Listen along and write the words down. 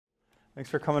Thanks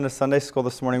for coming to Sunday school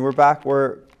this morning. We're back.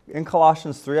 We're in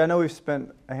Colossians 3. I know we've spent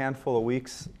a handful of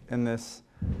weeks in this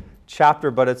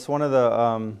chapter, but it's one of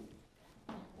the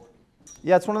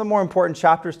it's one of the more important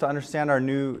chapters to understand our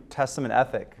New Testament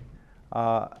ethic,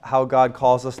 how God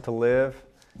calls us to live,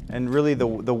 and really the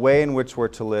way in which we're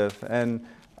to live. And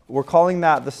we're calling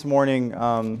that this morning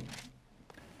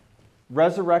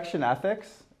resurrection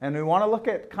ethics. And we want to look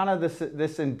at kind of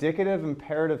this indicative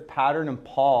imperative pattern in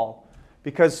Paul,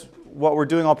 because what we're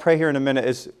doing, I'll pray here in a minute,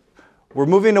 is we're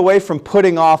moving away from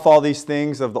putting off all these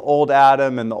things of the old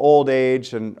Adam and the old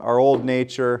age and our old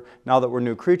nature, now that we're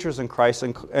new creatures in Christ.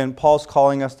 And Paul's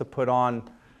calling us to put on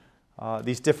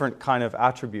these different kind of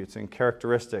attributes and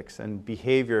characteristics and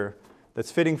behavior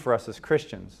that's fitting for us as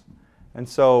Christians. And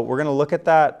so we're going to look at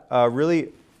that really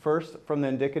first from the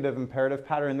indicative imperative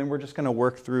pattern, and then we're just going to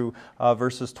work through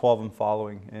verses 12 and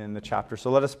following in the chapter.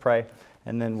 So let us pray,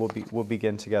 and then we'll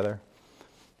begin together.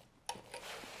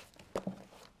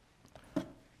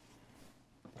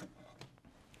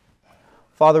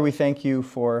 Father, we thank you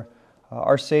for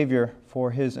our Savior, for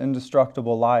His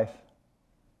indestructible life,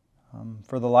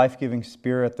 for the life-giving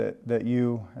Spirit that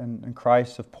you and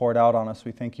Christ have poured out on us.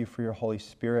 We thank you for your Holy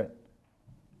Spirit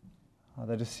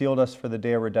that has sealed us for the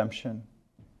day of redemption,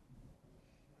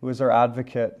 who is our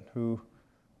advocate, who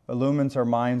illumines our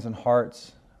minds and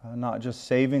hearts, not just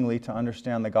savingly to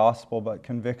understand the gospel, but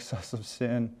convicts us of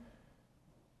sin,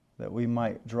 that we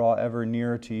might draw ever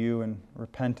nearer to you in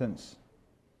repentance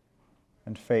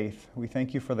and faith. We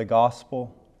thank you for the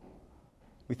gospel.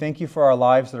 We thank you for our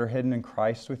lives that are hidden in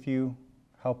Christ with you.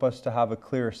 Help us to have a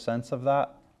clearer sense of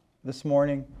that this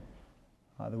morning,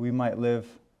 that we might live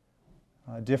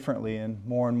differently and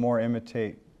more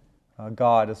imitate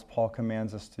God as Paul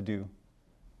commands us to do.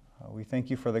 We thank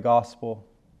you for the gospel,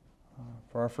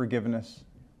 for our forgiveness,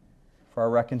 for our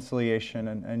reconciliation,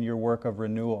 and your work of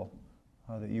renewal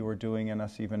that you are doing in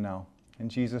us even now. In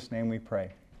Jesus' name we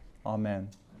pray. Amen.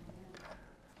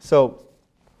 So,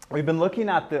 we've been looking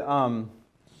at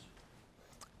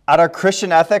our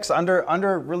Christian ethics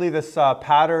under really this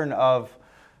pattern of,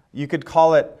 you could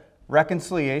call it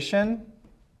reconciliation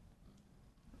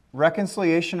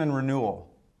and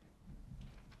renewal.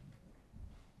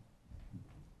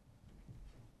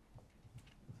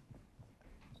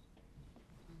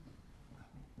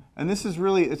 And this is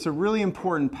it's a really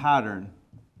important pattern,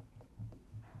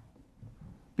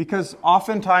 because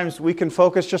oftentimes we can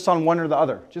focus just on one or the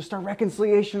other, just our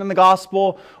reconciliation in the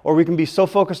gospel, or we can be so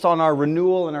focused on our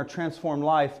renewal and our transformed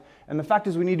life. And the fact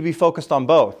is, we need to be focused on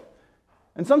both.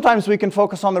 And sometimes we can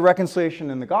focus on the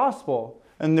reconciliation in the gospel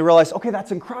and they realize, okay,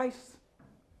 that's in Christ.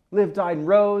 Lived, died, and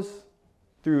rose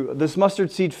through this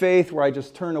mustard seed faith where I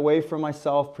just turn away from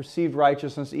myself, perceived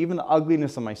righteousness, even the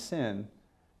ugliness of my sin,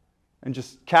 and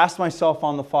just cast myself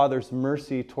on the Father's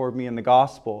mercy toward me in the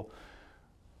gospel.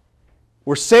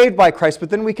 We're saved by Christ,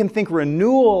 but then we can think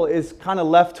renewal is kind of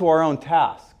left to our own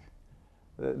task.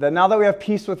 That now that we have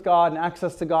peace with God and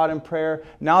access to God in prayer,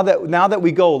 now that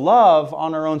we go love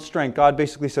on our own strength, God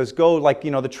basically says, go,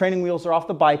 the training wheels are off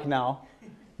the bike now.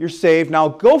 You're saved, now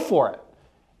go for it.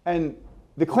 And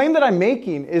the claim that I'm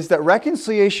making is that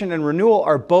reconciliation and renewal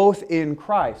are both in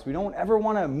Christ. We don't ever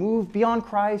want to move beyond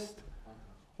Christ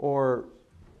or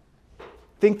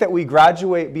think that we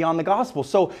graduate beyond the gospel.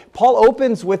 So Paul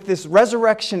opens with this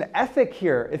resurrection ethic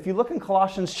here. If you look in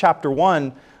Colossians chapter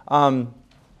 1,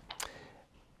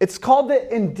 it's called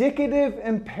the indicative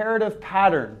imperative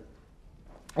pattern.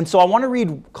 And so I want to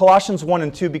read Colossians 1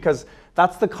 and 2 because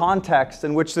that's the context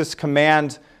in which this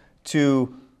command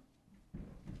to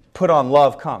put on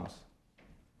love comes.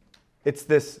 It's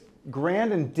this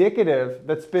grand indicative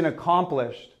that's been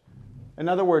accomplished. In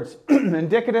other words,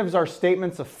 indicatives are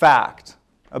statements of fact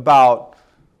about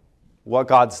what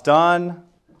God's done,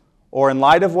 or in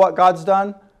light of what God's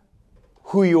done,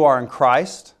 who you are in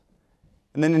Christ.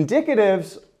 And then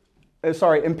imperatives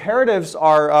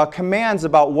are commands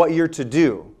about what you're to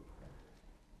do.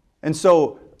 And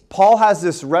so Paul has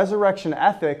this resurrection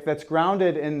ethic that's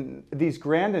grounded in these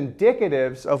grand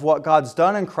indicatives of what God's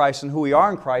done in Christ and who we are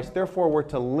in Christ. Therefore, we're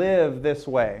to live this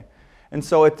way. And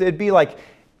so it'd be like,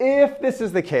 if this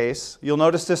is the case, you'll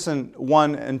notice this in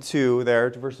 1 and 2 there,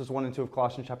 verses 1 and 2 of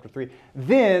Colossians chapter 3,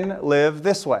 then live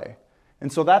this way.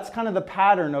 And so that's kind of the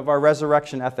pattern of our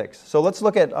resurrection ethics. So let's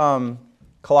look at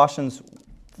Colossians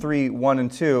 3, 1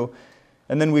 and 2.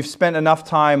 And then we've spent enough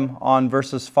time on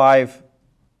verses 5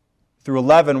 through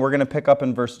 11. We're going to pick up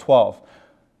in verse 12.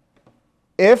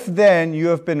 If then you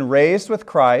have been raised with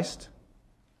Christ,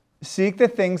 seek the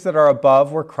things that are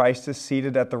above where Christ is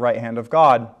seated at the right hand of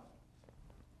God.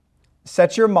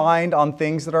 Set your mind on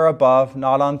things that are above,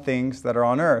 not on things that are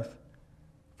on earth.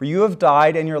 For you have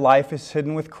died, and your life is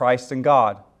hidden with Christ in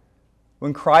God.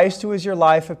 When Christ, who is your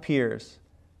life, appears,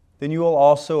 then you will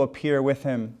also appear with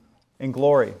him in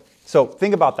glory. So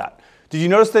think about that. Did you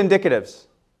notice the indicatives?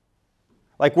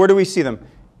 Like, where do we see them?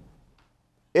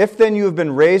 If then you have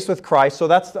been raised with Christ, so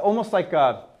that's almost like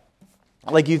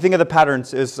you think of the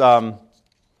patterns, is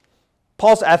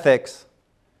Paul's ethics.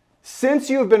 Since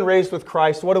you have been raised with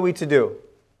Christ, what are we to do?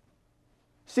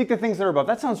 Seek the things that are above.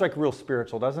 That sounds like real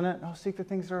spiritual, doesn't it? Oh, seek the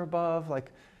things that are above.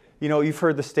 Like, you know, you've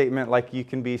heard the statement, like, you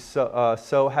can be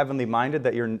so heavenly minded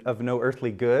that you're of no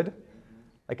earthly good.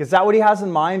 Like, is that what he has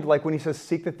in mind? Like, when he says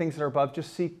seek the things that are above,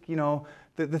 just seek, you know,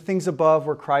 the things above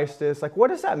where Christ is. Like, what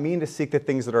does that mean to seek the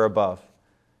things that are above?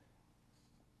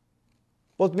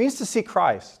 Well, it means to seek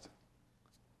Christ.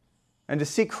 And to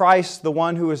seek Christ, the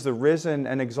one who is the risen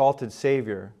and exalted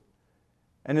Savior,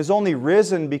 and is only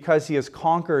risen because he has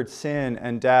conquered sin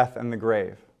and death and the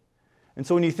grave. And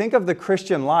so when you think of the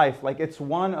Christian life, like, it's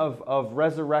one of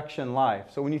resurrection life.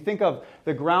 So when you think of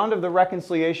the ground of the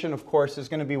reconciliation, of course, is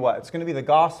going to be what? It's going to be the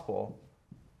gospel.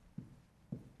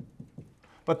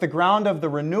 But the ground of the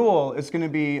renewal is going to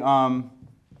be our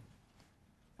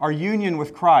union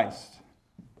with Christ.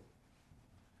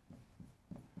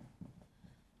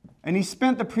 And he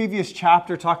spent the previous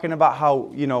chapter talking about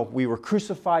how, you know, we were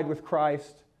crucified with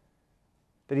Christ,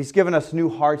 that he's given us new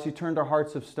hearts. He turned our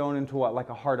hearts of stone into what? Like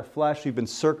a heart of flesh. We've been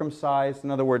circumcised. In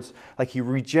other words, like, he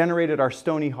regenerated our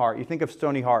stony heart. You think of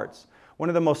stony hearts. One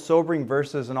of the most sobering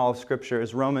verses in all of Scripture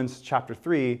is Romans chapter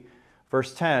 3,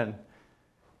 verse 10.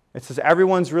 It says,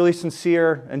 everyone's really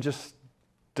sincere and just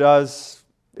does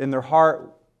in their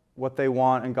heart what they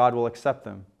want, and God will accept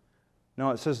them.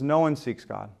 No, it says no one seeks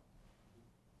God.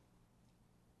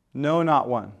 No, not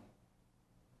one.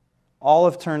 All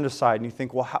have turned aside. And you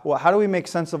think, well, how do we make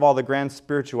sense of all the grand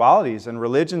spiritualities and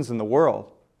religions in the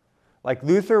world? Like,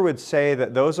 Luther would say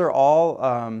that those are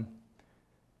all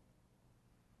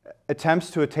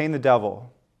attempts to attain the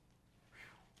devil.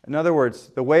 In other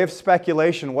words, the way of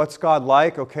speculation, what's God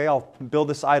like? Okay, I'll build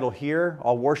this idol here.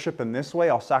 I'll worship in this way.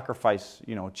 I'll sacrifice,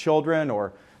 you know, children,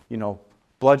 or, you know,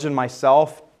 bludgeon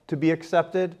myself to be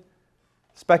accepted.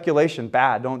 Speculation,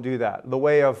 bad, don't do that. The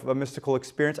way of a mystical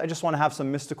experience, I just want to have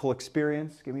some mystical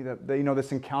experience. Give me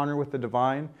this encounter with the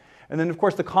divine. And then, of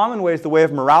course, the common way is the way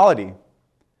of morality.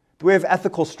 The way of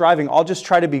ethical striving. I'll just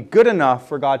try to be good enough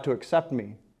for God to accept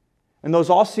me. And those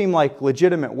all seem like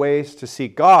legitimate ways to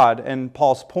seek God. And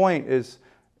Paul's point is,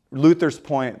 Luther's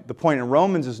point, the point in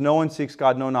Romans is, no one seeks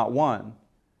God, no, not one.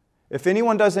 If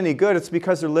anyone does any good, it's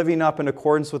because they're living up in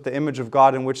accordance with the image of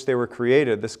God in which they were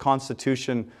created. This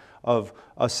constitution of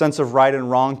a sense of right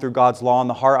and wrong through God's law in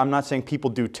the heart. I'm not saying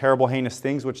people do terrible, heinous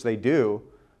things, which they do.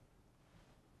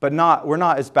 But we're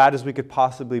not as bad as we could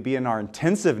possibly be in our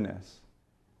intensiveness.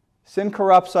 Sin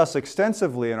corrupts us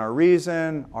extensively in our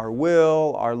reason, our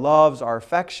will, our loves, our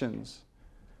affections.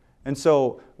 And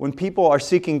so when people are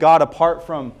seeking God apart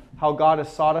from how God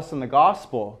has sought us in the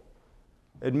gospel,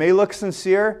 it may look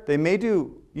sincere. They may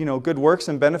do, you know, good works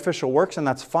and beneficial works, and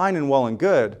that's fine and well and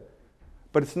good.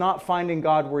 But it's not finding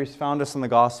God where he's found us in the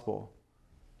gospel,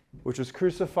 which was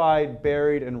crucified,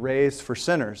 buried, and raised for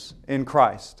sinners in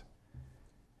Christ.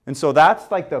 And so that's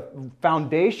like the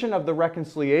foundation of the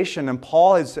reconciliation. And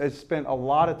Paul has spent a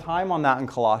lot of time on that in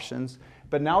Colossians.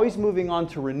 But now he's moving on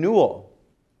to renewal.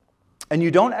 And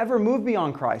you don't ever move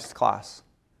beyond Christ, class.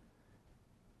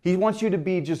 He wants you to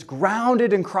be just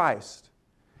grounded in Christ.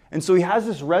 And so he has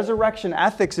this resurrection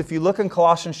ethics. If you look in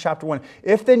Colossians chapter 1,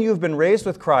 if then you have been raised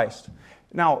with Christ.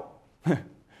 Now,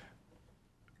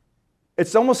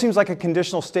 it almost seems like a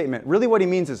conditional statement. Really what he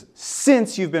means is,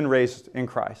 since you've been raised in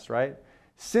Christ, right?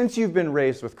 Since you've been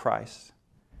raised with Christ.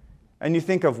 And you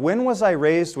think of, when was I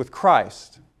raised with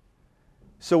Christ?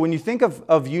 So when you think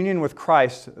of union with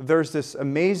Christ, there's this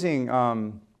amazing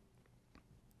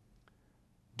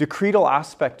decretal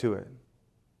aspect to it.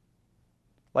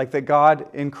 Like that God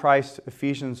in Christ,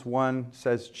 Ephesians 1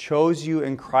 says, chose you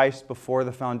in Christ before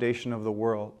the foundation of the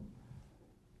world,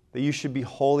 that you should be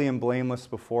holy and blameless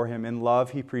before him. In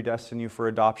love, he predestined you for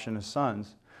adoption as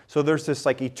sons. So there's this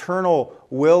like eternal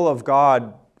will of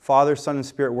God, Father, Son, and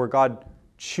Spirit, where God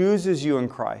chooses you in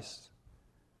Christ.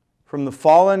 From the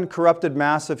fallen, corrupted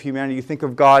mass of humanity, you think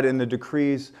of God in the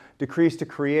decrees to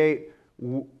create,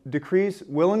 decrees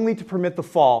willingly to permit the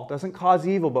fall. Doesn't cause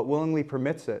evil, but willingly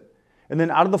permits it. And then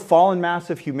out of the fallen mass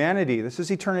of humanity, this is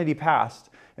eternity past,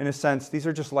 in a sense. These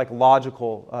are just like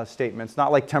logical statements,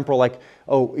 not like temporal, like,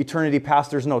 oh, eternity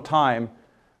past, there's no time,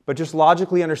 but just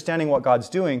logically understanding what God's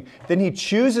doing. Then he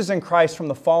chooses in Christ from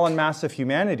the fallen mass of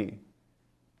humanity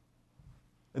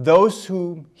those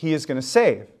whom he is going to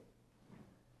save.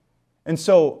 And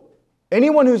so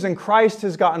Anyone who's in Christ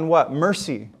has gotten what?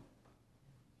 Mercy.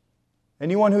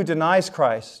 Anyone who denies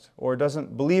Christ or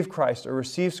doesn't believe Christ or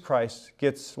receives Christ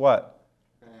gets what?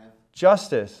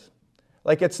 Justice.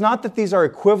 Like, it's not that these are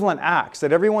equivalent acts,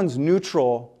 that everyone's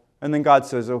neutral and then God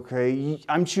says, okay,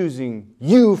 I'm choosing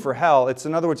you for hell. It's,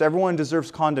 in other words, everyone deserves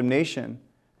condemnation.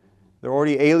 They're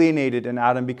already alienated in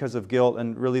Adam because of guilt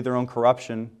and really their own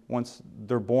corruption once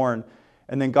they're born.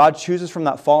 And then God chooses from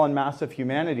that fallen mass of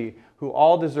humanity who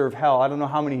all deserve hell. I don't know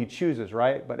how many He chooses,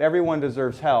 right? But everyone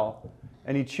deserves hell.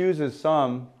 And He chooses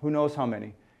some, who knows how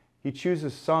many. He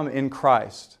chooses some in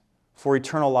Christ for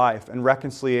eternal life and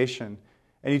reconciliation.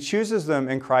 And He chooses them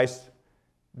in Christ,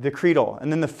 the creedal.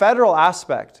 And then the federal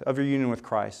aspect of your union with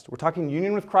Christ. We're talking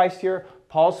union with Christ here.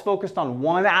 Paul's focused on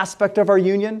one aspect of our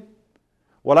union.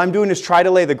 What I'm doing is try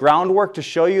to lay the groundwork to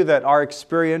show you that our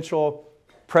experiential,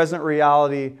 present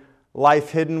reality,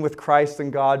 life hidden with Christ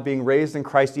and God, being raised in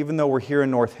Christ, even though we're here in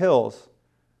North Hills,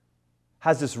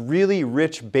 has this really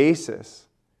rich basis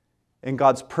in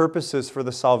God's purposes for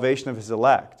the salvation of His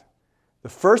elect. The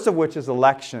first of which is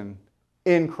election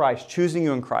in Christ, choosing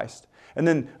you in Christ. And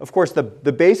then, of course, the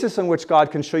basis on which God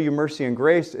can show you mercy and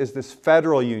grace is this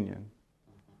federal union.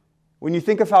 When you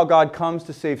think of how God comes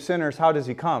to save sinners, how does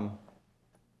He come?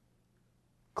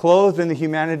 Clothed in the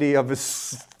humanity of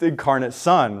His incarnate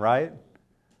Son, right?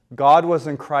 God was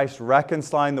in Christ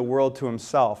reconciling the world to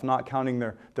Himself, not counting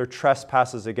their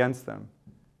trespasses against them.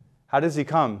 How does He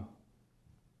come?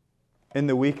 In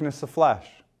the weakness of flesh.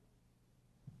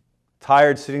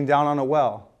 Tired, sitting down on a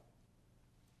well.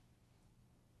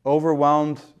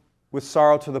 Overwhelmed with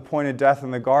sorrow to the point of death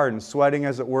in the garden, sweating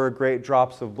as it were great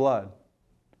drops of blood.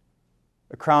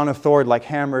 A crown of thorns like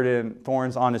hammered in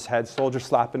thorns on His head, soldier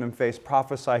slapping Him face,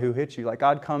 prophesy who hit you. Like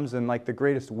God comes in like the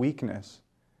greatest weakness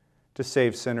to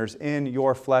save sinners in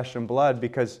your flesh and blood,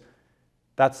 because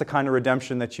that's the kind of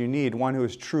redemption that you need. One who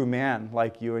is true man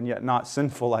like you and yet not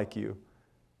sinful like you,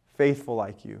 faithful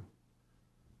like you.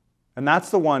 And that's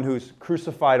the one who's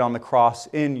crucified on the cross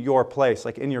in your place,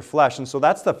 like in your flesh. And so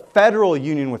that's the federal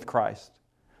union with Christ.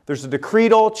 There's a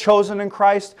decretal chosen in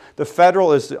Christ. The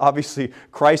federal is obviously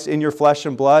Christ in your flesh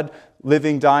and blood,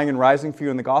 living, dying, and rising for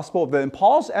you in the gospel. But then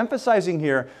Paul's emphasizing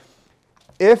here,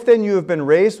 if then you have been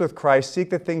raised with Christ, seek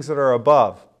the things that are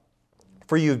above.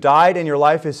 For you've died and your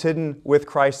life is hidden with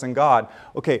Christ in God.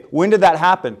 Okay, when did that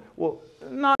happen? Well,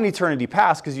 not in eternity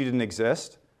past because you didn't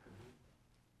exist.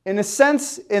 In a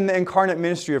sense, in the incarnate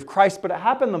ministry of Christ, but it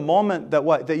happened the moment that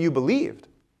what? That you believed.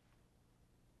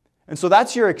 And so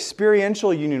that's your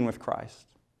experiential union with Christ.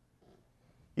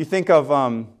 You think of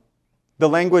the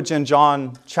language in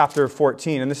John chapter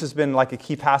 14, and this has been like a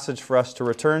key passage for us to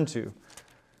return to.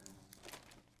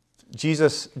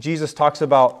 Jesus talks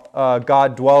about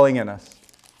God dwelling in us.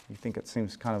 You think it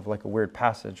seems kind of like a weird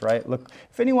passage, right? Look,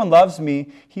 if anyone loves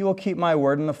me, he will keep my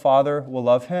word, and the Father will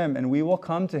love him, and we will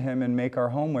come to him and make our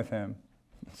home with him.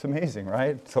 It's amazing,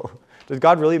 right? So, does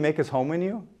God really make His home in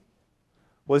you?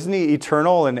 Wasn't He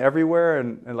eternal and everywhere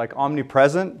and like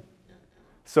omnipresent?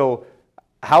 So,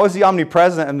 how is He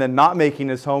omnipresent and then not making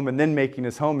His home and then making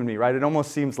His home in me, right? It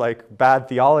almost seems like bad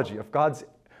theology. If God's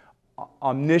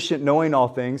omniscient, knowing all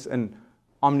things, and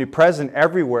omnipresent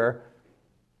everywhere,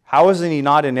 how isn't He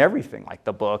not in everything, like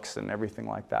the books and everything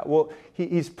like that? Well,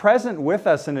 He's present with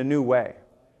us in a new way.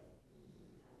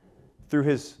 Through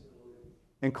His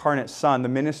incarnate Son, the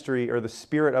ministry or the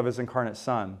Spirit of His incarnate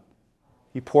Son.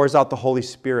 He pours out the Holy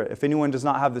Spirit. If anyone does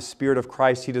not have the Spirit of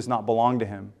Christ, he does not belong to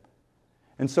Him.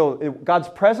 And so God's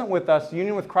present with us.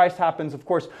 Union with Christ happens, of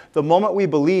course, the moment we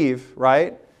believe,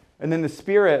 right? And then the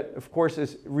Spirit, of course,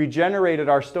 is regenerated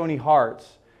our stony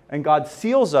hearts. And God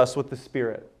seals us with the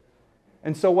Spirit.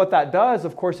 And so what that does,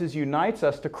 of course, is unites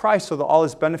us to Christ so that all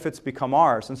His benefits become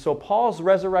ours. And so Paul's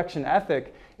resurrection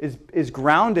ethic is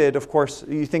grounded, of course,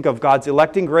 you think of God's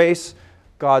electing grace,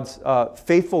 God's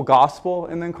faithful gospel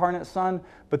in the incarnate Son.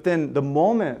 But then the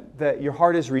moment that your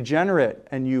heart is regenerate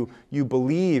and you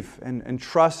believe and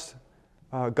trust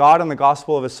God and the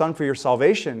gospel of His Son for your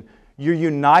salvation, you're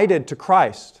united to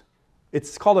Christ.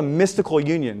 It's called a mystical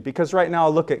union. Because right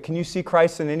now, can you see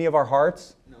Christ in any of our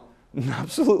hearts?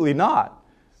 Absolutely not.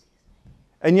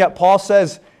 And yet Paul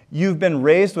says, you've been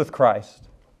raised with Christ.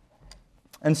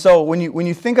 And so when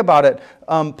you think about it,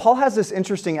 Paul has this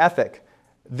interesting ethic.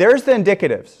 There's the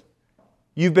indicatives.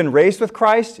 You've been raised with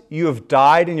Christ. You have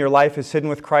died and your life is hidden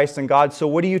with Christ in God. So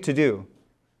what are you to do?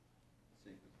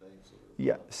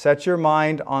 Yeah, set your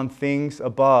mind on things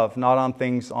above, not on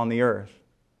things on the earth.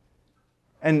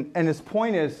 And his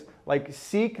point is, like,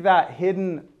 seek that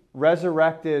hidden,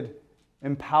 resurrected,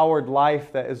 empowered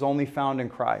life that is only found in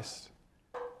Christ.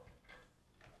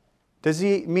 Does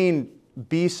he mean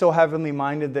be so heavenly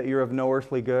minded that you're of no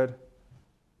earthly good?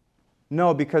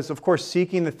 No, because of course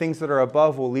seeking the things that are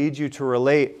above will lead you to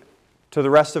relate to the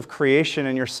rest of creation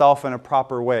and yourself in a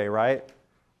proper way, right?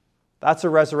 That's a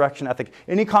resurrection ethic.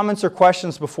 Any comments or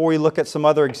questions before we look at some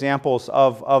other examples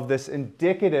of this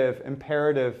indicative,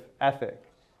 imperative ethic?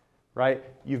 Right?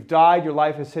 You've died, your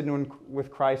life is hidden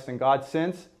with Christ in God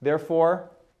since.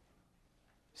 Therefore,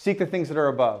 seek the things that are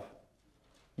above.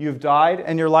 You've died,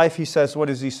 and your life, he says, what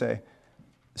does he say?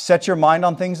 Set your mind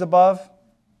on things above,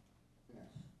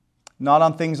 not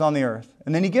on things on the earth.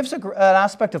 And then he gives an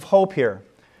aspect of hope here.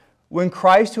 When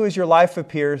Christ, who is your life,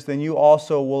 appears, then you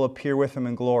also will appear with him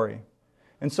in glory.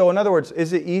 And so, in other words,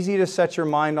 is it easy to set your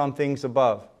mind on things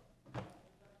above?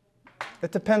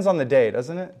 It depends on the day,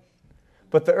 doesn't it?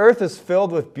 But the earth is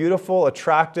filled with beautiful,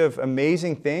 attractive,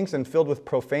 amazing things and filled with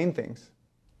profane things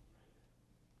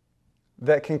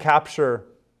that can capture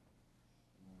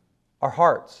our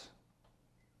hearts.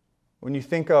 When you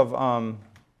think of, I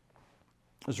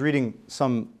was reading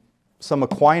some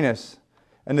Aquinas,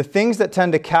 and the things that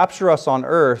tend to capture us on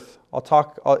earth,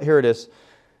 here it is.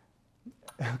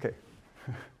 Okay.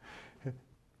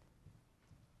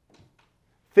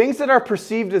 Things that are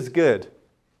perceived as good.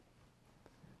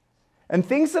 And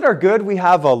things that are good, we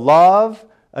have a love,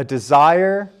 a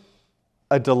desire,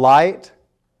 a delight,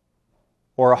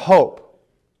 or a hope.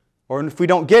 Or if we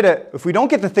don't get it, if we don't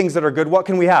get the things that are good, what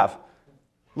can we have? A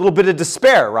little bit of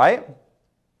despair, right?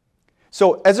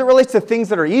 So as it relates to things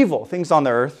that are evil, things on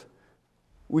the earth,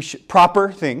 proper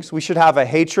things, we should have a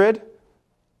hatred,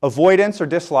 avoidance or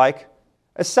dislike,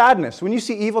 a sadness. When you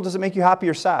see evil, does it make you happy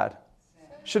or sad?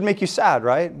 It should make you sad,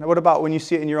 right? Now, what about when you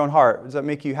see it in your own heart? Does that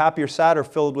make you happy or sad or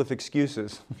filled with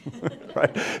excuses?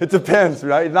 Right? It depends,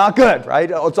 right? Not good, right?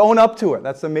 Let's own up to it.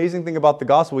 That's the amazing thing about the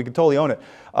gospel. We can totally own it.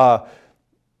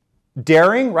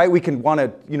 Daring, right? We can want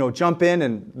to, jump in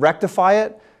and rectify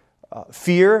it.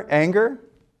 Fear, anger.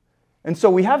 And so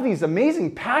we have these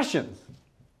amazing passions.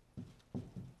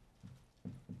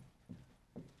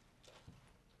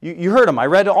 You heard them. I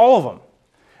read all of them.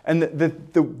 And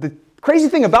the crazy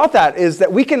thing about that is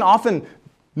that we can often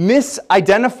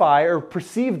misidentify or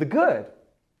perceive the good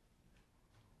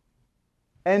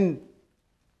and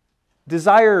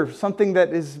desire something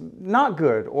that is not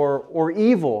good or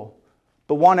evil,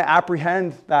 but want to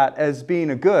apprehend that as being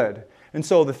a good. And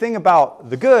so the thing about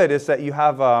the good is that you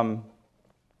have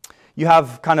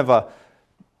kind of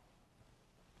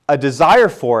a desire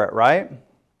for it, right?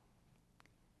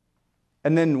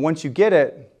 And then once you get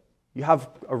it, you have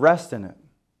a rest in it.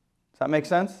 Does that make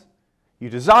sense? You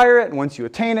desire it, and once you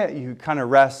attain it, you kind of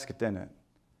rest in it.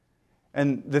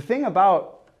 And the thing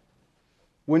about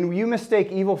when you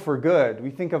mistake evil for good, we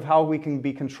think of how we can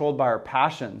be controlled by our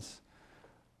passions.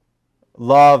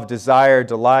 Love, desire,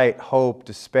 delight, hope,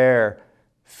 despair,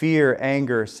 fear,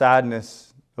 anger,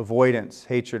 sadness, avoidance,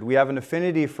 hatred. We have an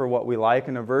affinity for what we like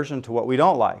and aversion to what we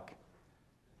don't like.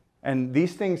 And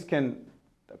these things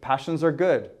passions are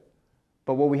good.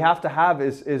 But what we have to have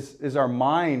is our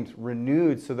mind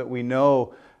renewed so that we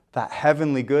know that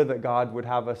heavenly good that God would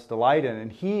have us delight in.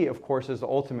 And He, of course, is the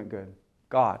ultimate good,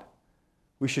 God.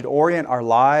 We should orient our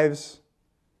lives,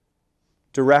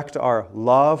 direct our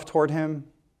love toward Him,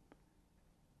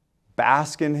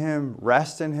 bask in Him,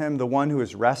 rest in Him, the one who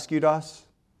has rescued us,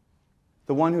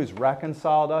 the one who has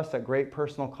reconciled us at great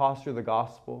personal cost through the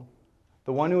gospel,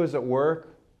 the one who is at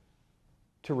work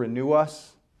to renew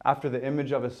us after the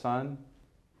image of His Son.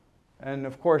 And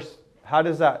of course, how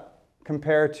does that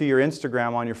compare to your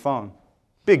Instagram on your phone?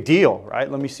 Big deal, right?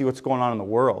 Let me see what's going on in the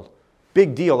world.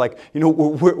 Big deal. Like,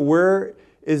 where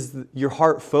is your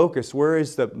heart focused? Where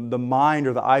is the mind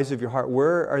or the eyes of your heart?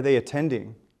 Where are they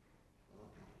attending?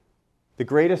 The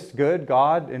greatest good,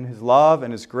 God, in His love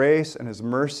and His grace and His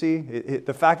mercy,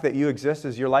 the fact that you exist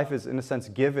is your life is, in a sense,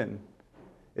 given.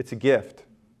 It's a gift.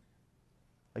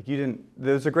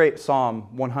 There's a great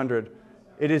Psalm 100.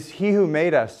 It is He who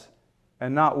made us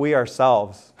and not we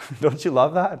ourselves. Don't you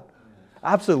love that?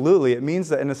 Absolutely. It means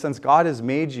that, in a sense, God has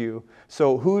made you.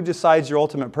 So who decides your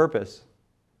ultimate purpose?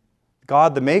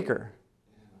 God the Maker,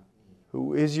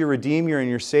 who is your Redeemer and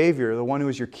your Savior, the one who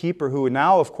is your keeper, who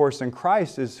now, of course, in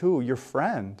Christ is who? Your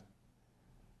friend,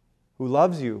 who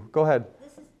loves you. Go ahead.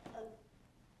 This is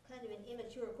kind of an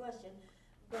immature question,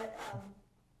 but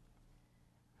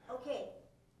okay,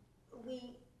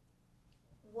 we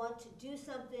want to do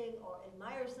something or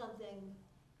admire something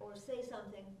or say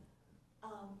something,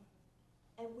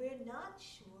 and we're not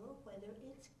sure whether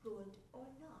it's good or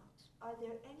not. Are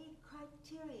there any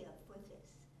criteria for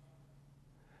this?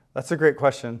 That's a great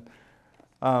question.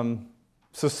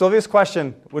 So Sylvia's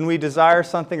question, when we desire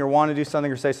something or want to do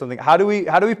something or say something, how do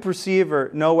we perceive or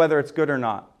know whether it's good or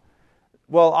not?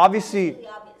 Well, obviously,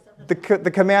 the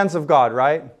commands of God,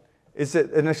 right? Is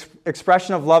it an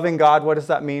expression of loving God? What does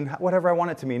that mean? Whatever I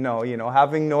want it to mean. No,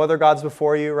 having no other gods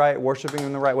before you, right? Worshiping Him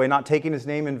in the right way, not taking His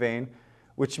name in vain,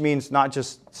 which means not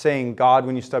just saying God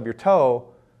when you stub your toe,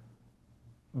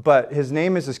 but His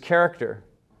name is His character,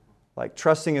 like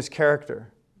trusting His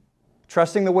character.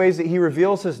 Trusting the ways that He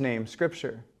reveals His name,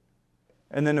 Scripture.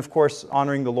 And then, of course,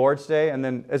 honoring the Lord's Day. And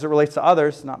then, as it relates to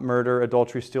others, not murder,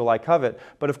 adultery, steal, lie, covet.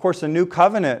 But, of course, the new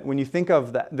covenant, when you think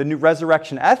of the new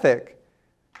resurrection ethic,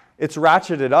 it's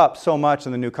ratcheted up so much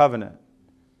in the new covenant.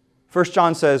 1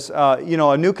 John says,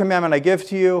 a new commandment I give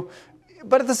to you,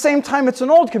 but at the same time, it's an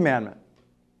old commandment.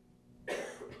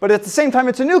 But at the same time,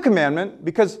 it's a new commandment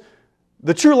because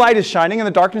the true light is shining and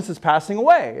the darkness is passing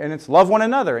away. And it's love one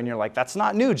another. And you're like, that's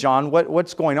not new, John.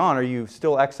 What's going on? Are you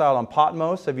still exiled on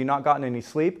Patmos? Have you not gotten any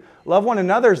sleep? Love one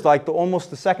another is like almost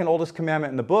the second oldest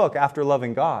commandment in the book after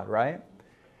loving God, right?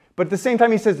 But at the same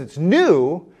time, he says it's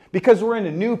new because we're in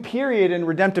a new period in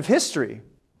redemptive history,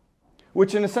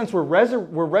 which in a sense we're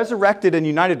resurrected and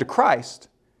united to Christ.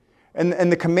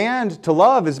 And the command to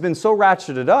love has been so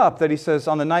ratcheted up that he says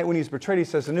on the night when he's betrayed, he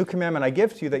says, a new commandment I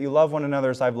give to you, that you love one another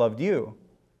as I've loved you.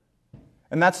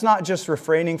 And that's not just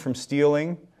refraining from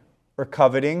stealing or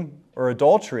coveting or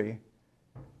adultery.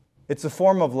 It's a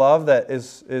form of love that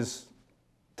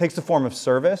takes the form of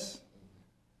service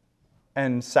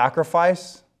and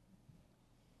sacrifice.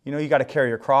 You got to carry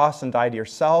your cross and die to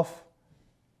yourself.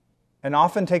 And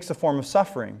often takes the form of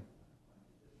suffering.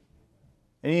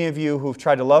 Any of you who've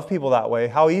tried to love people that way,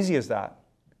 how easy is that?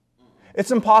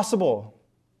 It's impossible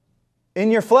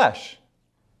in your flesh.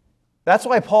 That's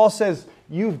why Paul says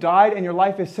you've died and your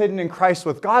life is hidden in Christ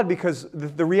with God, because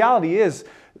the reality is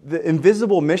the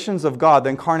invisible missions of God, the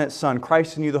incarnate Son,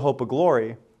 Christ in you, the hope of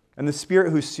glory, and the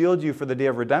Spirit who sealed you for the day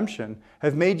of redemption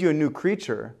have made you a new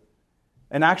creature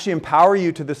and actually empower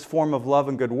you to this form of love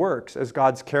and good works as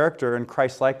God's character and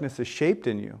Christ-likeness is shaped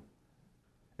in you.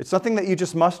 It's nothing that you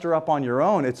just muster up on your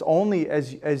own. It's only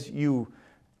as you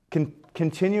can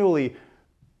continually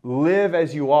live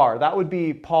as you are. That would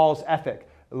be Paul's ethic.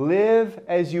 Live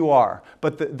as you are.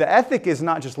 But the ethic is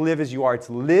not just live as you are. It's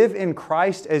live in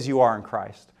Christ as you are in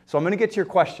Christ. So I'm going to get to your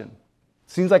question.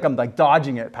 Seems like I'm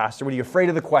dodging it, Pastor. What are you afraid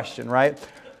of the question, right?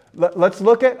 Let's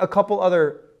look at a couple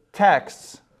other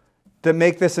texts that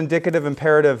make this indicative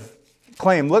imperative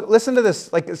claim. Listen to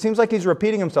this. It seems like he's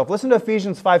repeating himself. Listen to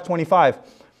Ephesians 5:25.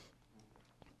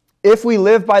 If we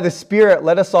live by the Spirit,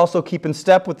 let us also keep in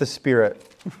step with the Spirit.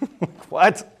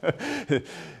 What?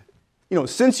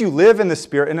 Since you live in the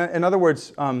Spirit, in other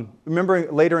words,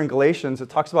 remember later in Galatians, it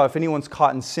talks about if anyone's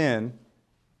caught in sin,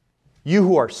 you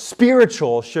who are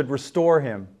spiritual should restore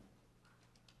him.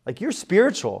 You're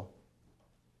spiritual.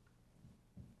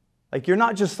 You're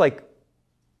not just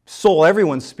soul,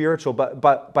 everyone's spiritual,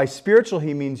 but by spiritual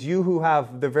he means you who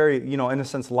have the very, in a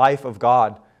sense, life of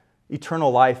God,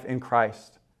 eternal life in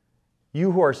Christ.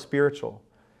 You who are spiritual.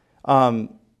 For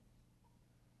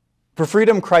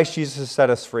freedom, Christ Jesus has set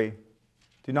us free.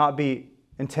 Do not be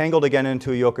entangled again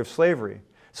into a yoke of slavery.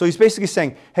 So he's basically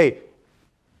saying, hey,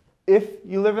 if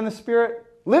you live in the Spirit,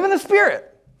 live in the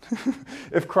Spirit.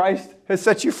 If Christ has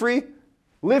set you free,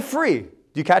 live free. Do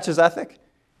you catch his ethic?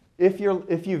 If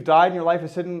you've died and your life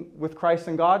is hidden with Christ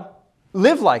and God,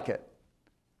 live like it.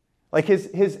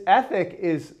 His ethic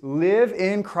is live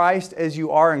in Christ as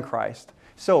you are in Christ.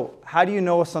 So, how do you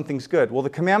know if something's good? Well, the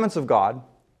commandments of God,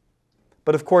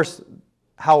 but of course,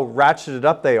 how ratcheted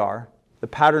up they are, the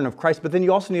pattern of Christ, but then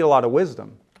you also need a lot of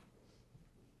wisdom.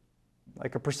 A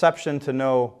perception to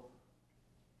know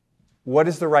what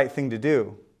is the right thing to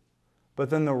do,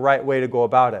 but then the right way to go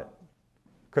about it.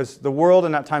 Because the world,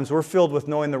 and at times we're filled with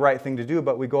knowing the right thing to do,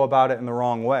 but we go about it in the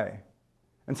wrong way.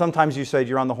 And sometimes you say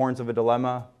you're on the horns of a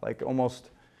dilemma,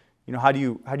 almost, how do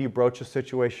you broach a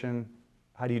situation?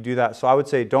 How do you do that? So I would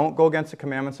say don't go against the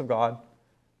commandments of God.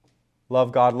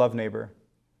 Love God, love neighbor.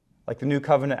 The new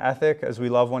covenant ethic, as we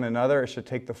love one another, it should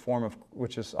take the form of,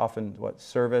 which is often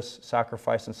service,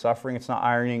 sacrifice, and suffering. It's not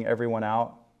ironing everyone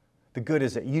out. The good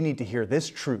is that you need to hear this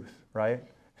truth, right?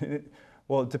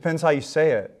 Well, it depends how you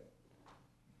say it.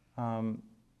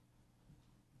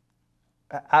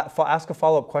 Ask a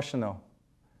follow-up question, though.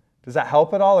 Does that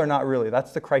help at all or not really?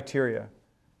 That's the criteria.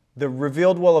 The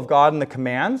revealed will of God and the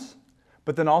commands,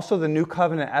 but then also the new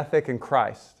covenant ethic in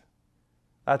Christ.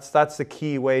 That's the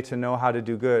key way to know how to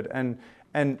do good. And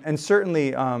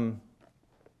certainly,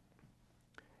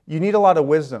 you need a lot of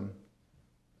wisdom.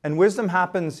 And wisdom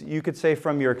happens, you could say,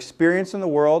 from your experience in the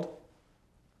world,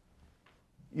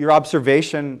 your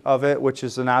observation of it, which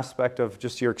is an aspect of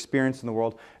just your experience in the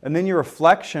world, and then your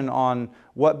reflection on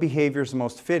what behavior is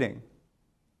most fitting.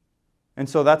 And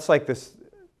so that's like this,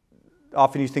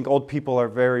 often you think old people are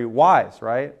very wise,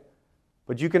 right?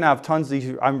 But you can have tons of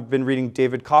these. I've been reading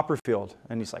David Copperfield,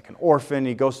 and he's like an orphan.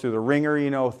 He goes through the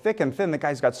ringer, thick and thin. The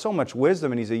guy's got so much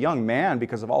wisdom, and he's a young man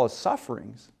because of all his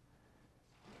sufferings.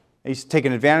 He's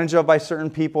taken advantage of by certain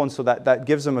people, and so that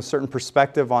gives him a certain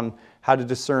perspective on how to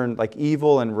discern like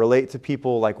evil and relate to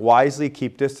people like wisely,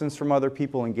 keep distance from other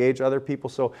people, engage other people.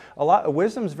 So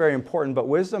wisdom is very important, but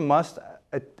wisdom must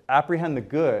apprehend the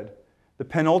good, the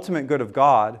penultimate good of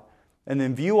God, and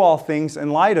then view all things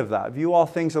in light of that. View all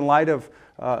things in light of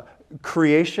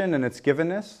creation and its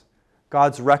givenness,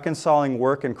 God's reconciling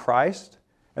work in Christ,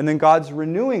 and then God's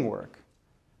renewing work.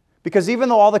 Because even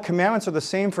though all the commandments are the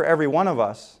same for every one of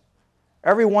us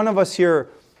here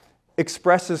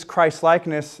expresses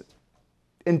Christ-likeness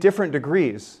in different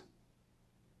degrees,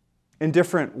 in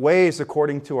different ways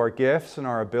according to our gifts and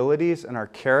our abilities and our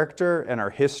character and our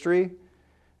history.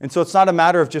 And so it's not a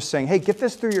matter of just saying, hey, get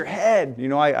this through your head.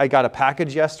 I got a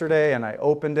package yesterday and I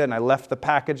opened it and I left the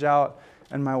package out.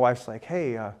 And my wife's like,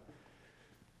 hey,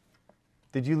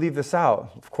 did you leave this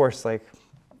out? Of course, the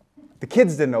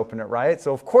kids didn't open it, right?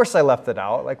 So of course I left it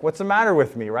out. What's the matter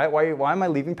with me, right? Why am I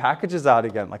leaving packages out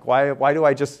again? Why do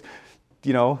I just,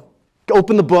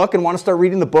 open the book and want to start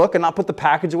reading the book and not put the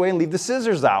package away and leave the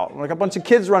scissors out? Like a bunch of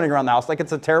kids running around the house,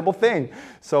 it's a terrible thing.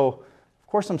 So of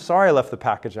course I'm sorry I left the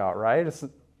package out, right?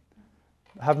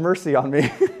 Have mercy on me.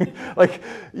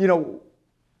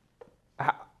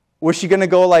 Was she going to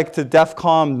go to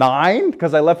DEFCON 9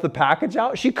 because I left the package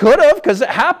out? She could have, because it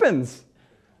happens.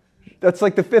 That's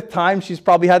the 5th time she's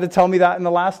probably had to tell me that in the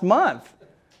last month.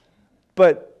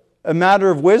 But a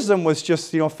matter of wisdom was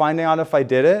just, finding out if I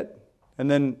did it and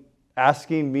then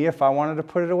asking me if I wanted to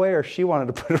put it away or she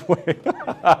wanted to put it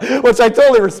away, which I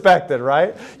totally respected,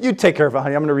 right? You take care of it,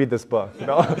 honey. I'm going to read this book.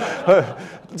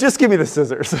 Just give me the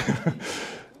scissors.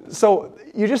 So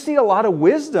you just need a lot of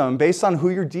wisdom based on who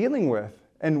you're dealing with.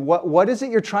 And what is it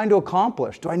you're trying to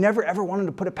accomplish? Do I never ever want him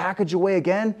to put a package away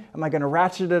again? Am I going to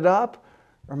ratchet it up?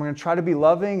 Or am I going to try to be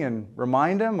loving and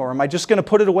remind him? Or am I just going to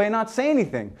put it away and not say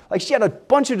anything? She had a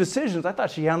bunch of decisions. I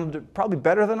thought she handled it probably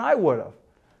better than I would have.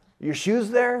 Your shoes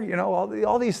there?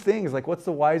 All these things. What's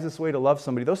the wisest way to love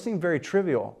somebody? Those seem very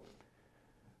trivial.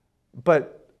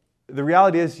 But the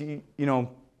reality is, you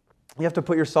have to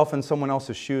put yourself in someone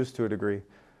else's shoes to a degree.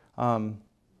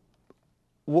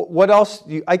 What else?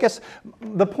 I guess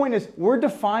the point is we're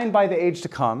defined by the age to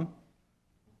come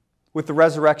with the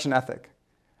resurrection ethic.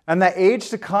 And that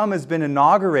age to come has been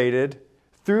inaugurated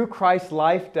through Christ's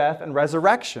life, death, and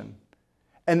resurrection.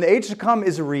 And the age to come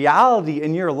is a reality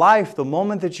in your life the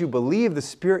moment that you believe the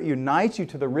Spirit unites you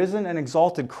to the risen and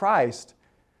exalted Christ.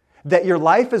 That your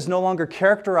life is no longer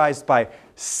characterized by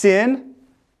sin,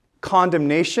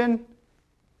 condemnation,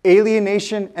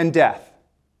 alienation, and death.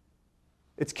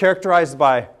 It's characterized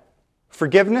by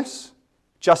forgiveness,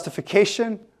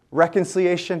 justification,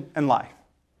 reconciliation, and life.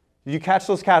 Did you catch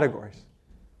those categories?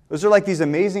 Those are these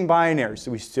amazing binaries.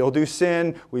 So we still do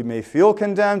sin. We may feel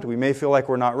condemned. We may feel like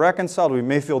we're not reconciled. We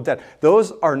may feel dead.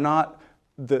 Those are not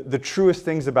the truest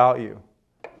things about you.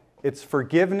 It's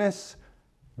forgiveness,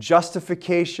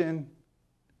 justification,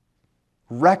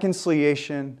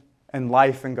 reconciliation, and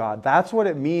life in God. That's what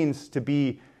it means to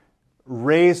be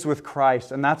raised with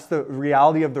Christ. And that's the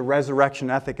reality of the resurrection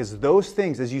ethic, is those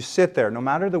things as you sit there, no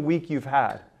matter the week you've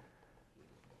had,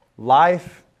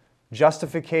 life,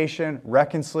 justification,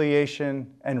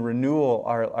 reconciliation, and renewal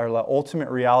are the ultimate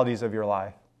realities of your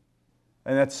life.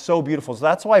 And that's so beautiful. So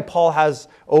that's why Paul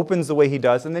opens the way he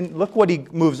does. And then look what he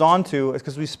moves on to,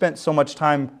 because we spent so much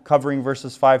time covering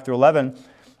verses 5 through 11.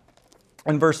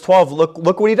 In verse 12,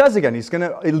 look what he does again. He's going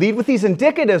to lead with these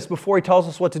indicatives before he tells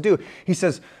us what to do. He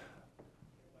says,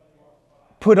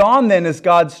 put on then as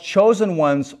God's chosen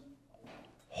ones,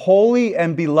 holy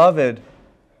and beloved,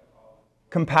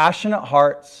 compassionate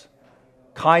hearts,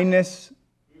 kindness,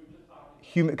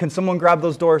 can someone grab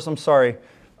those doors? I'm sorry.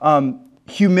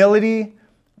 Humility,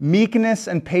 meekness,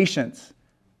 and patience,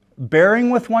 bearing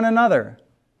with one another.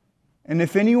 And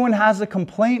if anyone has a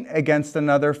complaint against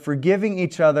another, forgiving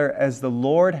each other as the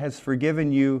Lord has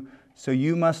forgiven you, so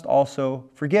you must also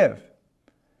forgive.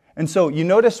 And so you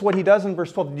notice what he does in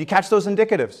verse 12. Did you catch those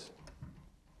indicatives?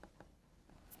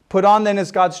 Put on then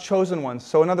as God's chosen ones.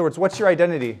 So in other words, what's your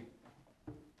identity?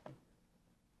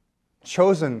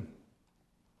 Chosen.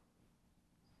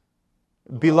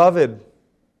 Beloved.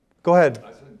 Go ahead.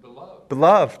 I said beloved.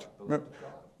 Beloved.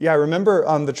 Yeah, remember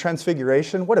the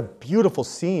Transfiguration? What a beautiful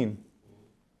scene.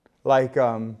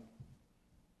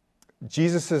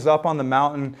 Jesus is up on the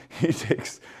mountain. He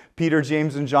takes Peter,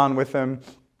 James, and John with him.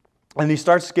 And he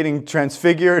starts getting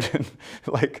transfigured. And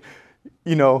like,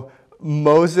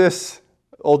 Moses,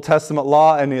 Old Testament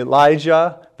law, and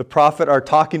Elijah, the prophet, are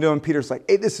talking to him. Peter's like,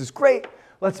 hey, this is great.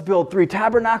 Let's build 3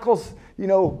 tabernacles.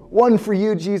 One for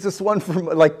you, Jesus, one for...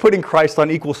 Like putting Christ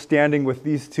on equal standing with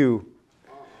these two.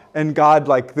 And God,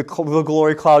 like the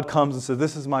glory cloud comes and says,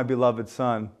 this is my beloved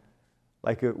Son,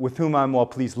 like with whom I'm well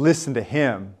pleased. Listen to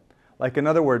him. Like, in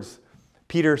other words,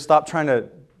 Peter, stop trying to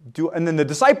do... And then the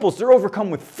disciples, they're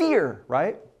overcome with fear,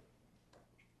 right?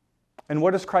 And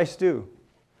what does Christ do?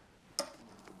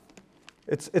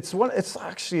 It's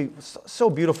actually so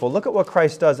beautiful. Look at what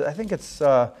Christ does. I think it's...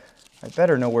 I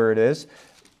better know where it is.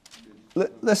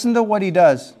 Listen to what he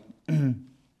does.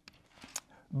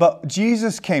 But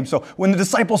Jesus came. So when the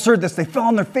disciples heard this, they fell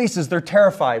on their faces. They're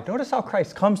terrified. Notice how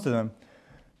Christ comes to them.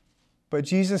 But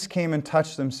Jesus came and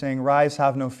touched them, saying, rise,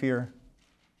 have no fear.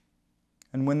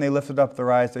 And when they lifted up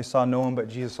their eyes, they saw no one but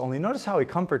Jesus only. Notice how he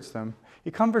comforts them. He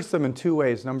comforts them in 2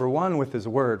 ways. Number 1, with his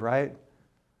word, right?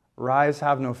 Rise,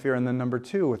 have no fear. And then number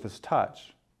 2, with his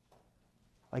touch.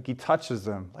 Like he touches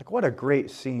them. Like what a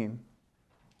great scene.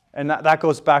 And that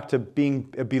goes back to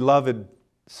being a beloved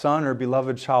son or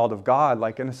beloved child of God.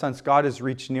 Like in a sense, God has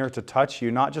reached near to touch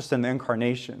you, not just in the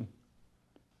incarnation,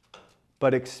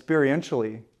 but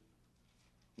experientially.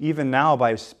 Even now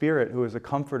by His Spirit, who is a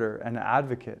comforter and an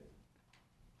advocate,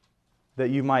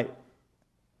 that you might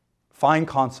find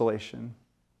consolation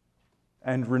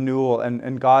and renewal.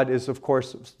 And God is, of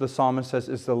course, the psalmist says,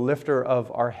 is the lifter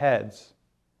of our heads.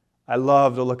 I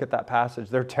love to look at that passage.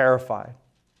 They're terrified.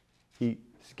 He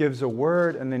gives a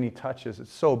word and then He touches.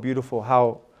 It's so beautiful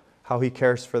how He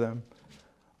cares for them.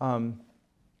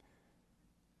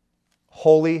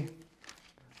 Holy.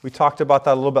 We talked about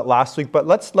that a little bit last week, but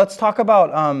let's talk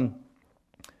about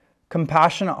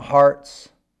compassionate hearts,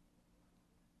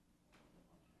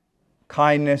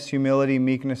 kindness, humility,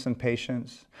 meekness, and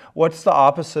patience. What's the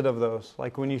opposite of those?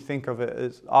 Like when you think of it,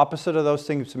 is opposite of those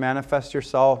things manifest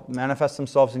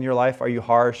themselves in your life? Are you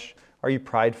harsh? Are you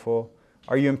prideful?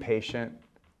 Are you impatient?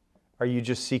 Are you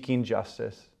just seeking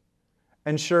justice?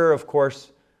 And sure, of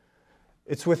course,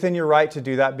 it's within your right to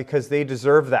do that because they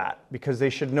deserve that, because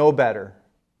they should know better.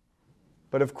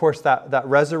 But of course, that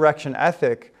resurrection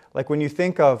ethic, like when you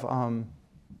think of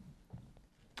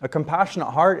a compassionate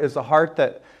heart, is a heart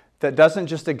that doesn't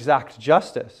just exact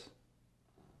justice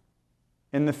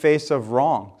in the face of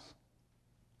wrongs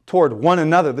toward one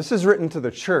another. This is written to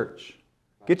the church.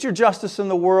 Get your justice in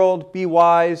the world, be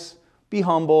wise, be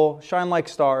humble, shine like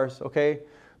stars, okay?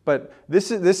 But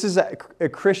this is a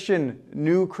Christian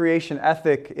new creation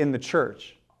ethic in the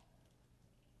church.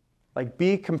 Like,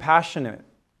 be compassionate.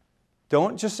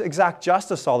 Don't just exact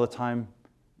justice all the time.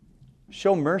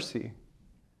 Show mercy.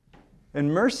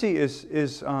 And mercy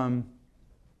is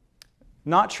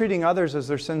not treating others as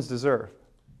their sins deserve.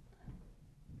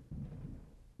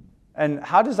 And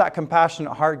how does that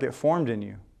compassionate heart get formed in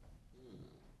you?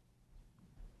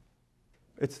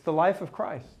 It's the life of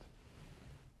Christ.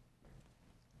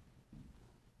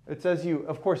 It says you,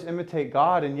 of course, imitate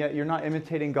God, and yet you're not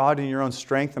imitating God in your own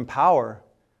strength and power.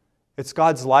 It's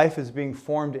God's life is being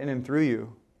formed in and through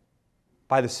you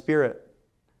by the Spirit.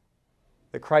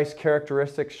 That Christ's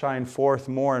characteristics shine forth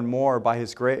more and more by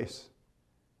His grace.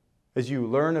 As you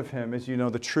learn of Him, as you know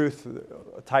the truth,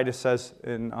 Titus says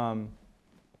in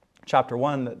chapter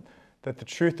 1 that the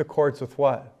truth accords with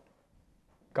what?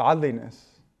 Godliness.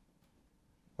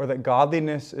 Or that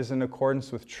godliness is in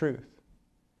accordance with truth.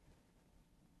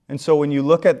 And so when you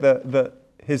look at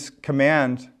His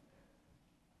command,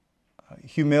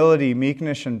 humility,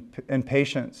 meekness, and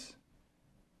patience,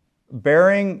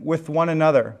 bearing with one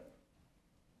another,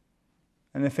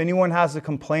 and if anyone has a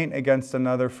complaint against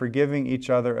another, forgiving each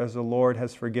other as the Lord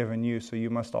has forgiven you, so you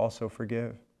must also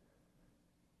forgive.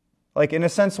 Like, in a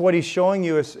sense, what He's showing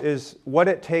you is what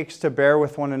it takes to bear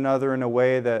with one another in a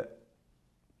way that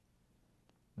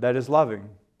is loving.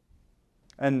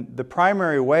 And the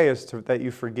primary way is that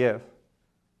you forgive.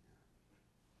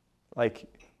 Like,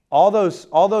 all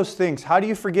those things, how do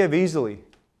you forgive easily?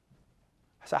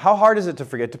 So how hard is it to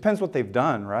forget? It depends what they've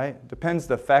done, right? It depends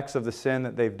the effects of the sin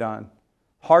that they've done.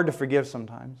 Hard to forgive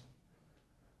sometimes.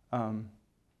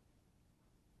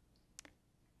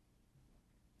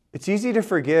 It's easy to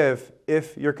forgive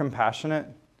if you're compassionate,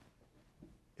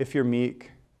 if you're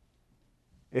meek,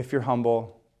 if you're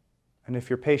humble, and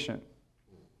if you're patient.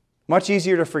 Much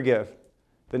easier to forgive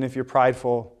than if you're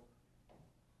prideful,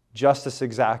 justice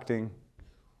exacting,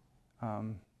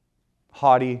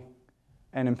 haughty,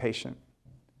 and impatient.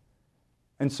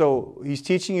 And so he's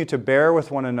teaching you to bear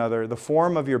with one another. The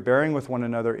form of your bearing with one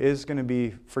another is going to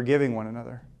be forgiving one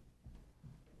another.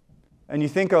 And you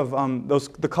think of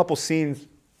the couple scenes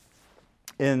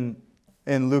in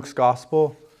Luke's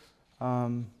gospel.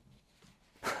 Remember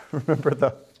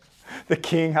the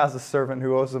king has a servant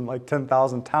who owes him like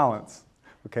 10,000 talents.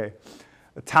 Okay.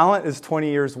 A talent is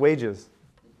 20 years' wages,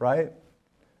 right?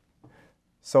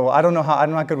 So I don't know how, I'm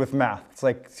not good with math. It's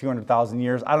like 200,000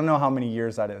 years. I don't know how many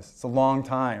years that is. It's a long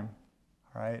time,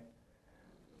 right?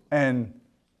 And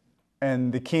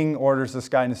the king orders this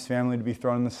guy and his family to be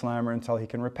thrown in the slammer until he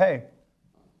can repay.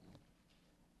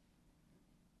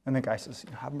 And the guy says,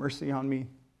 have mercy on me.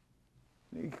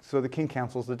 So the king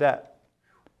cancels the debt.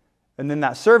 And then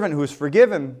that servant who is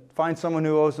forgiven finds someone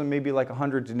who owes him maybe like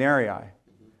 100 denarii,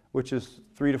 which is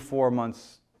 3 to 4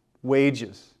 months'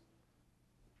 wages.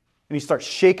 And he starts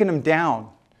shaking him down.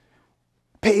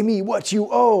 Pay me what you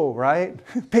owe, right?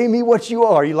 Pay me what you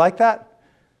owe. Are you like that?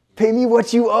 Pay me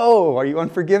what you owe. Are you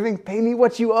unforgiving? Pay me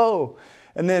what you owe.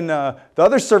 And then the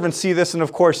other servants see this, and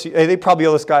of course, they probably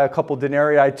owe this guy a couple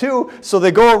denarii too. So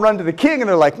they go and run to the king, and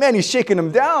they're like, man, he's shaking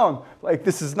him down. Like,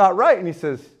 this is not right. And he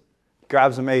says,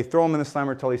 grabs him, hey, throw him in the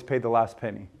slammer until he's paid the last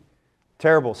penny.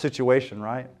 Terrible situation,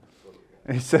 right?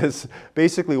 And he says,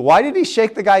 basically, why did he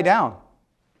shake the guy down?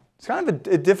 It's kind of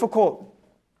a difficult...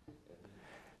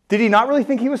 Did he not really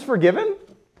think he was forgiven?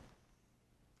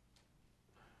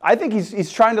 I think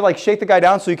he's trying to like shake the guy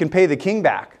down so he can pay the king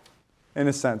back, in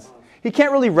a sense. He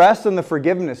can't really rest in the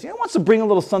forgiveness. He wants to bring a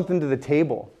little something to the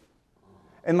table.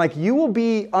 And like, you will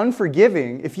be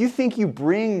unforgiving if you think you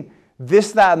bring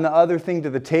this, that, and the other thing to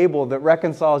the table that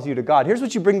reconciles you to God. Here's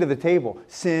what you bring to the table.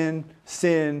 Sin,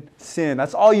 sin, sin.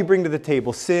 That's all you bring to the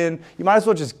table. Sin. You might as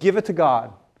well just give it to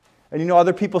God. And you know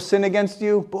other people sin against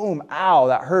you? Boom. Ow,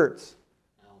 that hurts.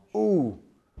 Ooh.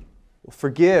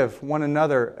 Forgive one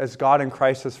another as God in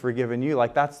Christ has forgiven you.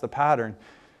 Like, that's the pattern.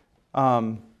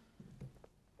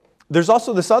 There's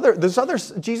also this other,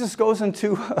 Jesus goes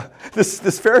into, this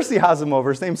Pharisee has him over.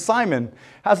 His name's Simon.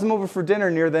 Has him over for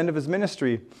dinner near the end of his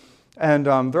ministry. And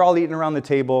they're all eating around the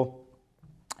table.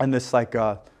 And this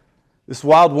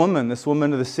wild woman, this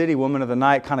woman of the city, woman of the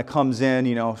night, kind of comes in.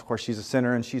 You know, of course, she's a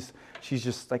sinner. And she's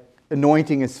just like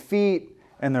anointing his feet.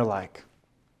 And they're like,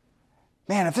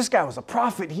 man, if this guy was a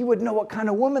prophet, he would know what kind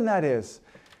of woman that is.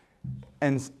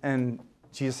 And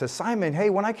Jesus says, Simon, hey,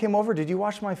 when I came over, did you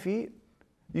wash my feet?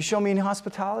 You show me any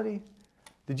hospitality?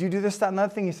 Did you do this, that, and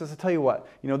that thing? He says, I'll tell you what.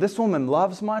 You know, this woman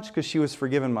loves much because she was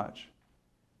forgiven much.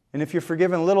 And if you're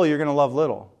forgiven little, you're going to love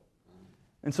little.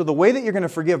 And so the way that you're going to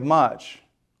forgive much,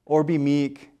 or be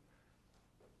meek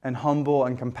and humble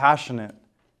and compassionate,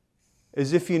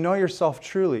 is if you know yourself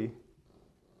truly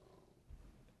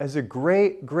as a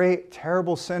great, great,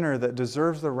 terrible sinner that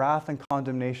deserves the wrath and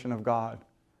condemnation of God.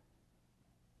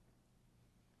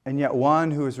 And yet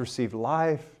one who has received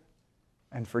life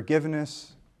and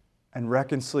forgiveness and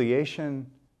reconciliation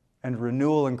and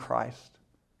renewal in Christ.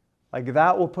 Like,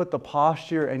 that will put the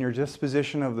posture and your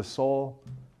disposition of the soul.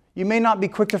 You may not be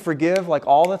quick to forgive like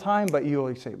all the time, but you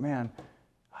will say, man,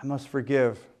 I must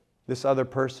forgive this other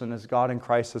person as God in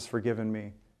Christ has forgiven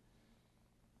me.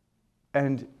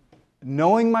 And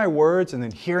knowing my words and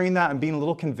then hearing that and being a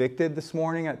little convicted this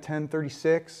morning at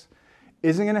 10:36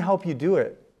 isn't going to help you do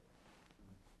it.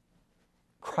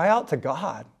 Cry out to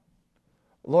God.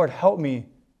 Lord, help me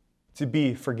to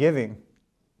be forgiving.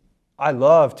 I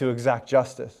love to exact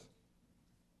justice.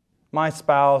 My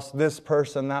spouse, this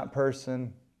person, that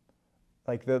person.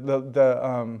 Like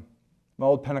my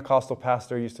old Pentecostal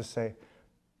pastor used to say,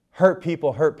 hurt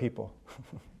people, hurt people.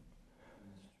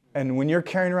 And when you're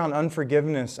carrying around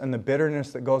unforgiveness and the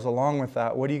bitterness that goes along with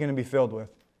that, what are you going to be filled with?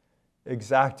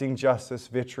 Exacting justice,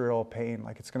 vitriol, pain.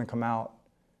 Like, it's going to come out.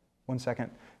 1 second.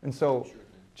 And so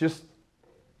just...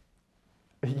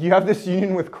 you have this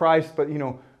union with Christ, but, you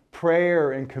know,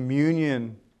 prayer and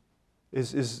communion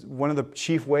is one of the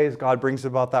chief ways God brings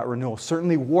about that renewal.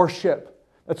 Certainly worship.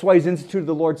 That's why He's instituted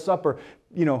the Lord's Supper.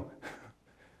 You know,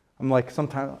 I'm like,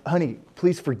 sometimes, honey,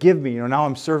 please forgive me. You know, now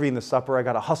I'm serving the supper. I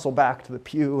got to hustle back to the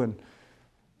pew and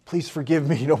please forgive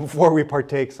me, you know, before we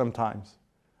partake sometimes.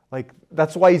 Like,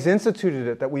 that's why He's instituted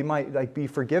it, that we might like be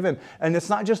forgiven. And it's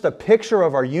not just a picture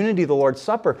of our unity, the Lord's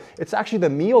Supper. It's actually the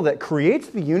meal that creates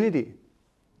the unity.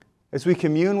 As we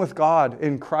commune with God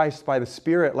in Christ by the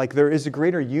Spirit, like, there is a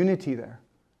greater unity there.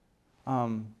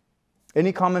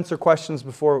 Any comments or questions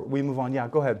before we move on? Yeah,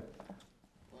 go ahead.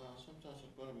 Well, sometimes I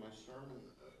put in my sermon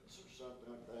or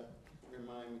something like that,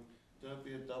 remind me, don't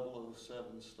be a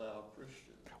 007 style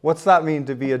Christian. What's that mean,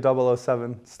 to be a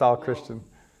 007 style Christian?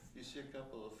 You see a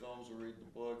couple of films or read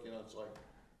the book, you know, it's like,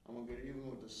 I'm going to get even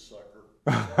with this sucker.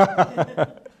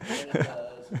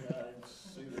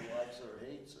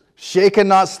 Shake and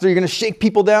not stir. You're going to shake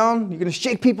people down? You're going to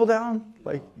shake people down?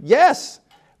 Like, yes.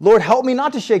 Lord, help me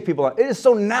not to shake people down. It is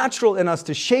so natural in us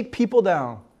to shake people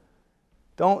down.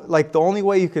 The only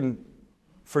way you can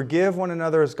forgive one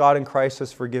another as God in Christ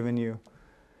has forgiven you.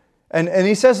 And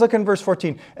he says, look in verse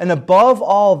 14, and above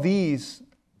all these,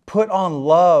 put on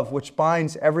love, which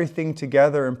binds everything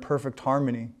together in perfect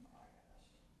harmony.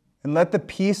 And let the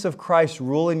peace of Christ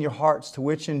rule in your hearts, to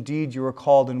which indeed you are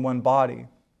called in one body.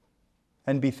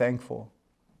 And be thankful.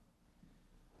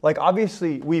 Like,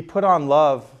 obviously, we put on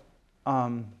love.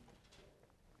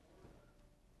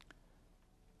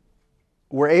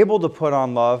 We're able to put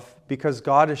on love because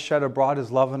God has shed abroad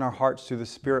His love in our hearts through the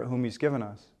Spirit whom He's given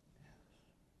us.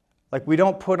 Like, we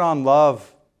don't put on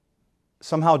love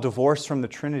somehow divorced from the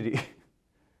Trinity.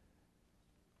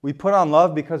 We put on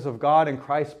love because of God and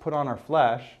Christ put on our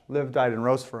flesh, lived, died, and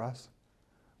rose for us.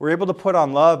 We're able to put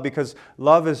on love because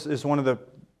love is one of the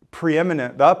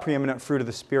preeminent fruit of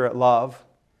the Spirit, love.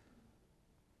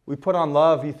 We put on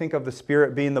love, you think of the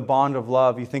Spirit being the bond of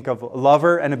love. You think of a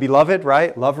lover and a beloved,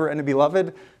 right? Lover and a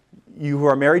beloved. You who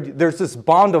are married, there's this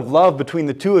bond of love between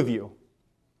the two of you.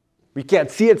 We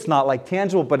can't see it, it's not like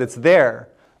tangible, but it's there.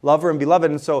 Lover and beloved.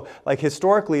 And so, like,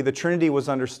 historically, the Trinity was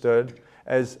understood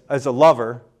as a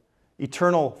lover.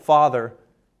 Eternal Father,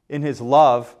 in His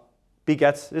love,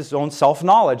 begets His own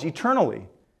self-knowledge eternally.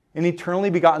 An eternally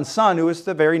begotten Son who is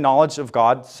the very knowledge of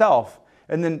God's self.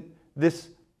 And then this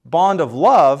bond of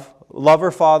love,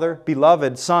 lover, Father,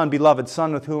 beloved Son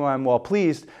with whom I am well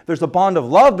pleased, there's a bond of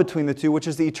love between the two, which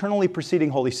is the eternally preceding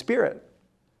Holy Spirit.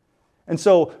 And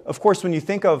so, of course, when you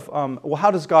think of,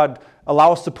 how does God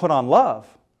allow us to put on love?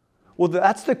 Well,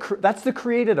 that's the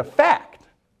created effect.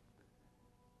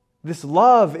 This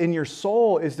love in your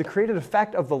soul is the created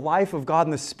effect of the life of God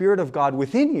and the Spirit of God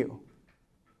within you.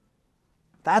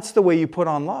 That's the way you put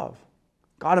on love.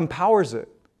 God empowers it.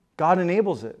 God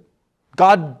enables it.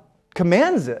 God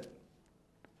commands it.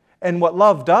 And what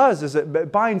love does is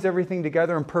it binds everything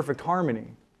together in perfect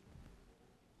harmony.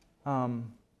 Well,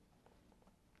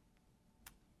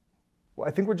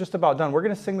 I think we're just about done. We're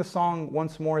going to sing the song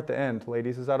once more at the end,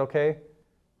 ladies. Is that okay? Of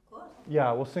course.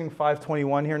 Yeah, we'll sing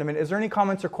 521 here in a minute. Is there any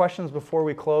comments or questions before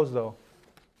we close, though?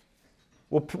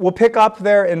 We'll pick up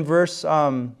there in verse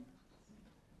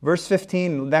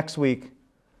 15 next week.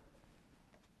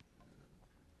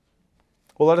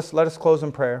 Well, let us close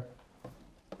in prayer.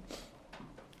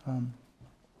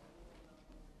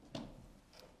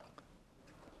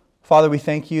 Father, we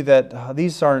thank you that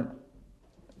these aren't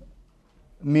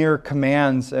mere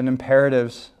commands and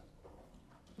imperatives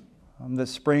that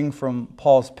spring from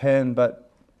Paul's pen,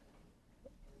 but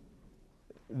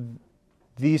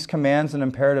these commands and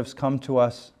imperatives come to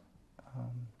us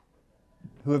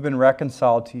who have been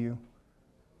reconciled to you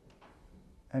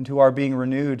and who are being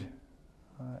renewed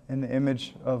in the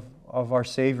image of our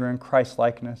Savior in Christ's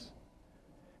likeness.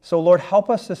 So, Lord, help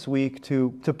us this week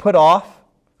to put off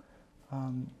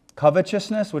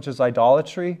covetousness, which is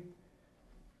idolatry,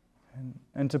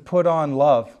 and to put on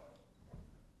love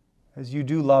as you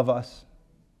do love us,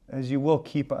 as you will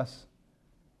keep us,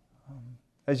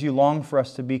 as you long for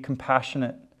us to be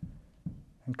compassionate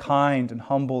and kind and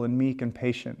humble and meek and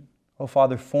patient. Oh,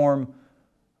 Father, form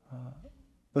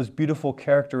those beautiful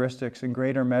characteristics in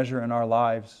greater measure in our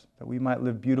lives, that we might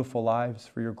live beautiful lives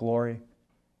for your glory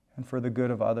and for the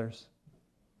good of others.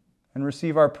 And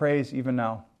receive our praise even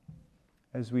now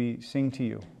as we sing to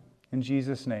you. In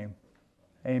Jesus' name,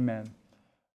 amen.